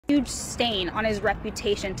huge stain on his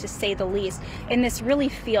reputation, to say the least, and this really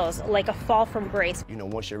feels like a fall from grace. You know,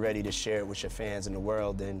 once you're ready to share it with your fans in the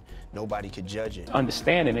world, then nobody could judge it.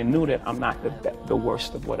 Understanding and knew that I'm not the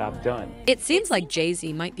worst of what I've done. It seems like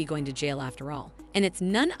Jay-Z might be going to jail after all, and it's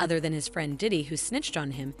none other than his friend Diddy who snitched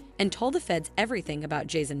on him and told the feds everything about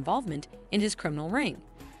Jay's involvement in his criminal ring.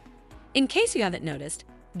 In case you haven't noticed,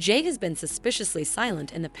 Jay has been suspiciously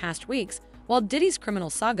silent in the past weeks while Diddy's criminal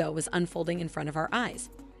saga was unfolding in front of our eyes.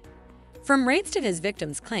 From raids to his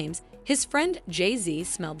victims' claims, his friend Jay-Z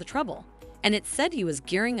smelled the trouble, and it's said he was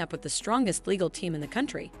gearing up with the strongest legal team in the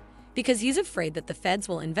country because he's afraid that the feds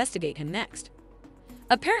will investigate him next.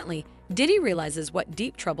 Apparently, Diddy realizes what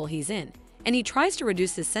deep trouble he's in, and he tries to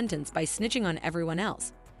reduce his sentence by snitching on everyone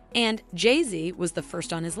else. And Jay-Z was the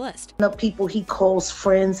first on his list. The people he calls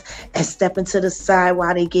friends and stepping to the side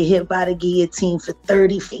while they get hit by the guillotine for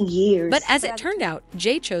 30 years. But as it turned out,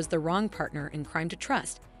 Jay chose the wrong partner in crime to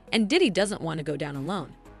trust, and Diddy doesn't want to go down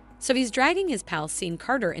alone. So he's dragging his pal Sean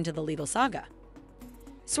Carter into the legal saga.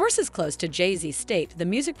 Sources close to Jay-Z state the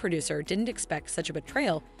music producer didn't expect such a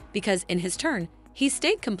betrayal because, in his turn, he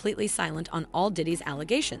stayed completely silent on all Diddy's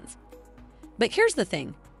allegations. But here's the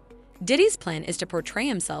thing. Diddy's plan is to portray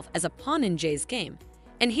himself as a pawn in Jay's game,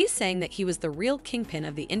 and he's saying that he was the real kingpin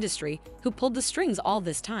of the industry who pulled the strings all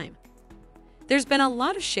this time. There's been a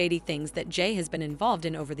lot of shady things that Jay has been involved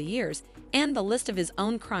in over the years, and the list of his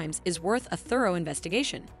own crimes is worth a thorough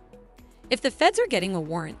investigation. If the feds are getting a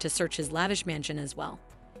warrant to search his lavish mansion as well,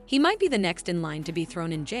 he might be the next in line to be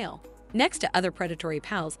thrown in jail, next to other predatory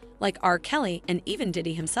pals like R. Kelly and even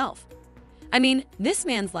Diddy himself. I mean, this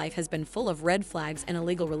man's life has been full of red flags and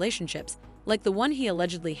illegal relationships, like the one he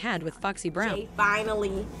allegedly had with Foxy Brown. Jay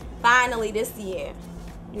finally this year,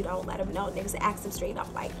 let him know. Niggas asked him straight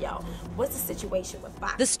up like, yo, what's the situation with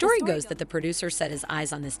Foxy? The story goes that the producer set his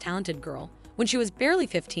eyes on this talented girl when she was barely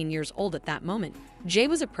 15 years old at that moment. Jay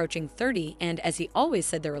was approaching 30, and as he always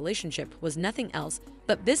said, their relationship was nothing else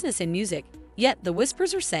but business and music, yet the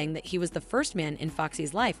whispers are saying that he was the first man in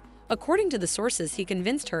Foxy's life. According to the sources, he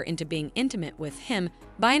convinced her into being intimate with him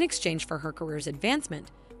in exchange for her career's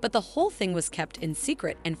advancement. But the whole thing was kept in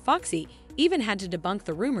secret, and Foxy even had to debunk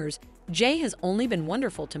the rumors. Jay has only been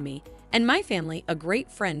wonderful to me and my family, a great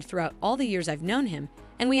friend throughout all the years I've known him,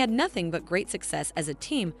 and we had nothing but great success as a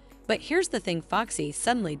team. But here's the thing, Foxy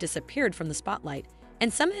suddenly disappeared from the spotlight,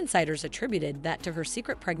 and some insiders attributed that to her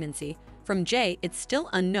secret pregnancy from Jay. It's still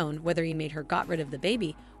unknown whether he made her got rid of the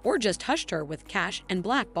baby or just hushed her with cash and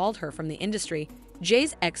blackballed her from the industry.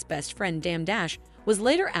 Jay's ex-best friend Dam Dash was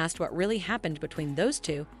later asked what really happened between those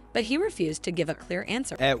two, but he refused to give a clear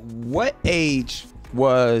answer. At what age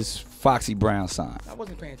was Foxy Brown signed? I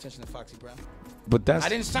wasn't paying attention to Foxy Brown. But I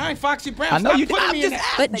didn't sign Foxy Brown. I know Stop you putting me in did.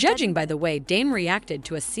 that. But judging by the way Dame reacted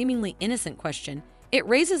to a seemingly innocent question, it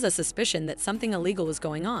raises a suspicion that something illegal is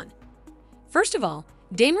going on. First of all,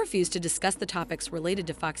 Dame refused to discuss the topics related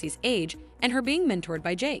to Foxy's age and her being mentored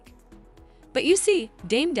by Jake. But you see,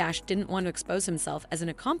 Dame Dash didn't want to expose himself as an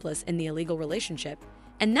accomplice in the illegal relationship,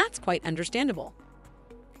 and that's quite understandable.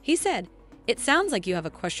 He said, "It sounds like you have a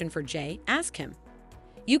question for Jay, ask him.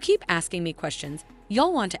 You keep asking me questions,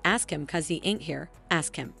 y'all want to ask him cause he ain't here,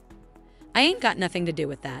 ask him. I ain't got nothing to do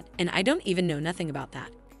with that, and I don't even know nothing about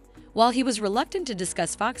that." While he was reluctant to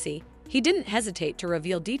discuss Foxy, he didn't hesitate to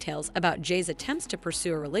reveal details about Jay's attempts to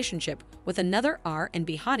pursue a relationship with another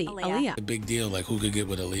R&B hottie, Aaliyah. A big deal, like who could get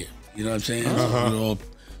with Aaliyah? You know what I'm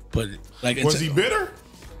saying? Was he bitter?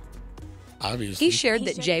 Obviously. He shared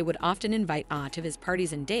that Jay would often invite to his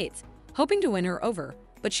parties and dates, hoping to win her over,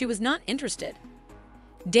 but she was not interested.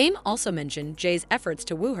 Dame also mentioned Jay's efforts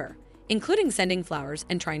to woo her, including sending flowers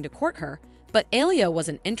and trying to court her, but Aaliyah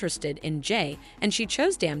wasn't interested in Jay, and she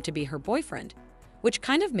chose Dame to be her boyfriend, which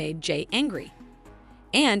kind of made Jay angry.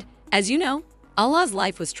 And, as you know, Allah's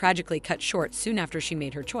life was tragically cut short soon after she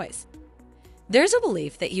made her choice. There's a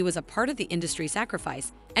belief that he was a part of the industry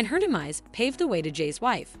sacrifice, and her demise paved the way to Jay's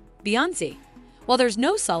wife, Beyonce. While there's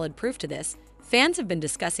no solid proof to this, fans have been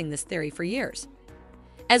discussing this theory for years.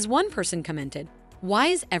 As one person commented, "Why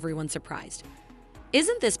is everyone surprised?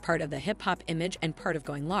 Isn't this part of the hip-hop image and part of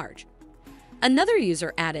going large?" Another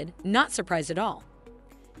user added, "Not surprised at all.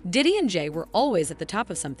 Diddy and Jay were always at the top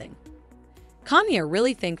of something. Kanye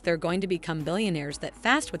really think they're going to become billionaires that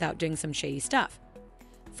fast without doing some shady stuff."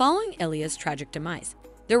 Following Aaliyah's tragic demise,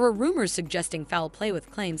 there were rumors suggesting foul play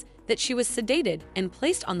with claims that she was sedated and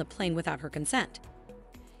placed on the plane without her consent.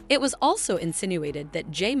 It was also insinuated that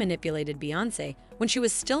Jay manipulated Beyonce when she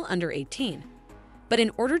was still under 18. But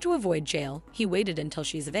in order to avoid jail, he waited until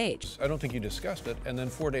she's of age. I don't think you discussed it, and then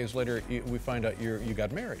 4 days later, we find out you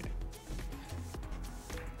got married.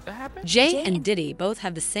 Jay and Diddy both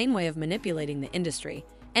have the same way of manipulating the industry,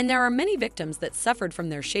 and there are many victims that suffered from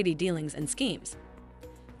their shady dealings and schemes.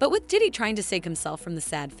 But with Diddy trying to save himself from the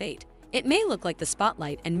sad fate, it may look like the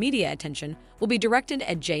spotlight and media attention will be directed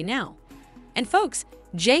at Jay now. And folks,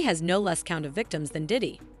 Jay has no less count of victims than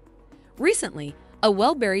Diddy. Recently, a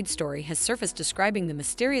well-buried story has surfaced describing the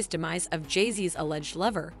mysterious demise of Jay-Z's alleged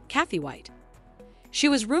lover, Kathy White. She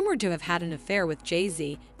was rumored to have had an affair with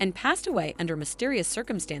Jay-Z and passed away under mysterious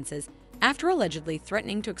circumstances after allegedly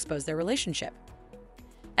threatening to expose their relationship.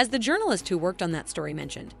 As the journalist who worked on that story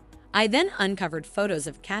mentioned, I then uncovered photos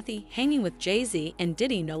of Kathy hanging with Jay-Z and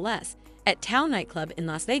Diddy no less at Tao nightclub in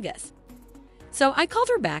Las Vegas. So I called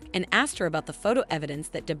her back and asked her about the photo evidence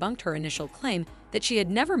that debunked her initial claim that she had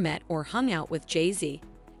never met or hung out with Jay-Z.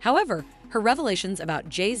 However, her revelations about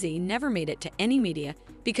Jay-Z never made it to any media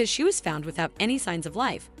because she was found without any signs of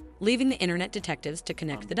life, leaving the internet detectives to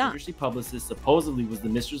connect the dots. The publicist supposedly was the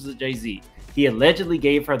mistress of Jay-Z. He allegedly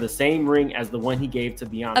gave her the same ring as the one he gave to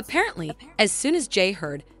Beyonce. Apparently, as soon as Jay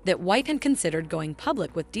heard that White had considered going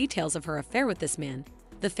public with details of her affair with this man,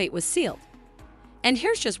 the fate was sealed. And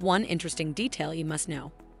here's just one interesting detail you must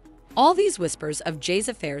know. All these whispers of Jay's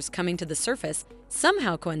affairs coming to the surface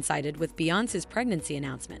somehow coincided with Beyonce's pregnancy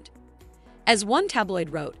announcement. As one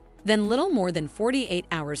tabloid wrote, then little more than 48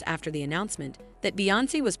 hours after the announcement that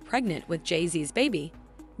Beyonce was pregnant with Jay-Z's baby,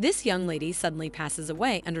 this young lady suddenly passes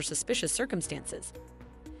away under suspicious circumstances.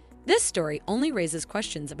 This story only raises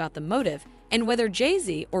questions about the motive and whether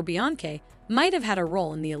Jay-Z or Beyonce might have had a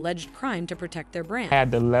role in the alleged crime to protect their brand. I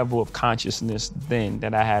had the level of consciousness then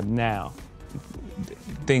that I have now,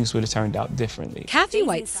 things would have turned out differently. Kathy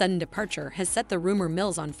White's sudden departure has set the rumor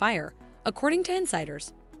mills on fire, according to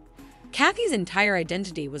insiders. Kathy's entire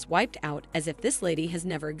identity was wiped out as if this lady has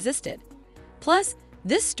never existed. Plus,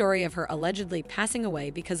 this story of her allegedly passing away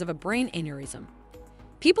because of a brain aneurysm.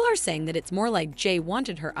 People are saying that it's more like Jay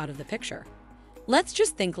wanted her out of the picture. Let's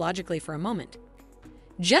just think logically for a moment.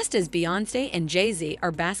 Just as Beyonce and Jay-Z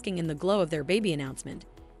are basking in the glow of their baby announcement,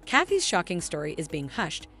 Kathy's shocking story is being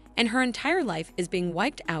hushed, and her entire life is being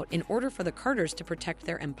wiped out in order for the Carters to protect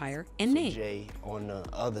their empire and name. Jay, on the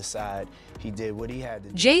other side, he did what he had to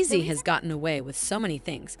do. Jay-Z has gotten away with so many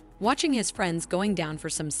things, watching his friends going down for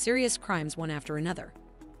some serious crimes one after another.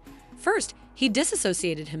 First, he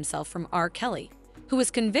disassociated himself from R. Kelly, who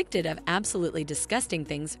was convicted of absolutely disgusting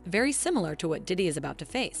things very similar to what Diddy is about to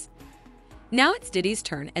face. Now it's Diddy's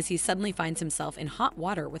turn as he suddenly finds himself in hot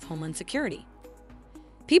water with Homeland Security.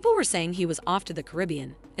 People were saying he was off to the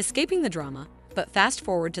Caribbean, escaping the drama, but fast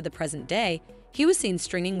forward to the present day, he was seen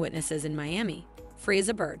stringing witnesses in Miami, free as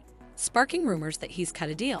a bird, sparking rumors that he's cut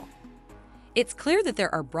a deal. It's clear that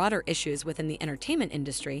there are broader issues within the entertainment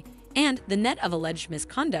industry, and the net of alleged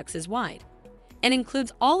misconducts is wide, and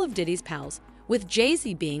includes all of Diddy's pals, with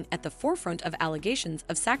Jay-Z being at the forefront of allegations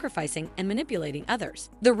of sacrificing and manipulating others.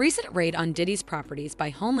 The recent raid on Diddy's properties by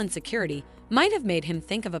Homeland Security might have made him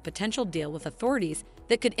think of a potential deal with authorities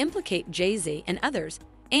that could implicate Jay-Z and others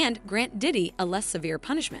and grant Diddy a less severe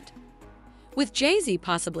punishment. With Jay-Z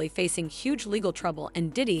possibly facing huge legal trouble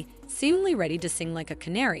and Diddy seemingly ready to sing like a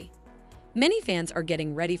canary, many fans are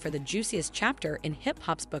getting ready for the juiciest chapter in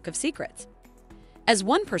hip-hop's book of secrets. As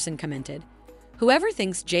one person commented, "Whoever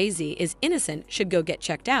thinks Jay-Z is innocent should go get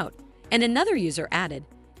checked out," and another user added,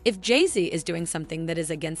 "If Jay-Z is doing something that is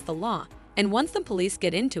against the law, and once the police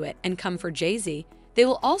get into it and come for Jay-Z, they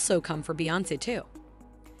will also come for Beyonce too."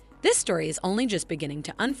 This story is only just beginning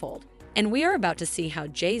to unfold, and we are about to see how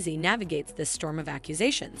Jay-Z navigates this storm of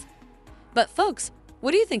accusations. But folks,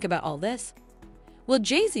 what do you think about all this? Will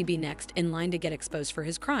Jay-Z be next in line to get exposed for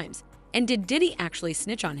his crimes? And did Diddy actually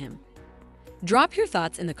snitch on him? Drop your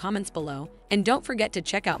thoughts in the comments below, and don't forget to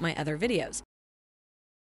check out my other videos.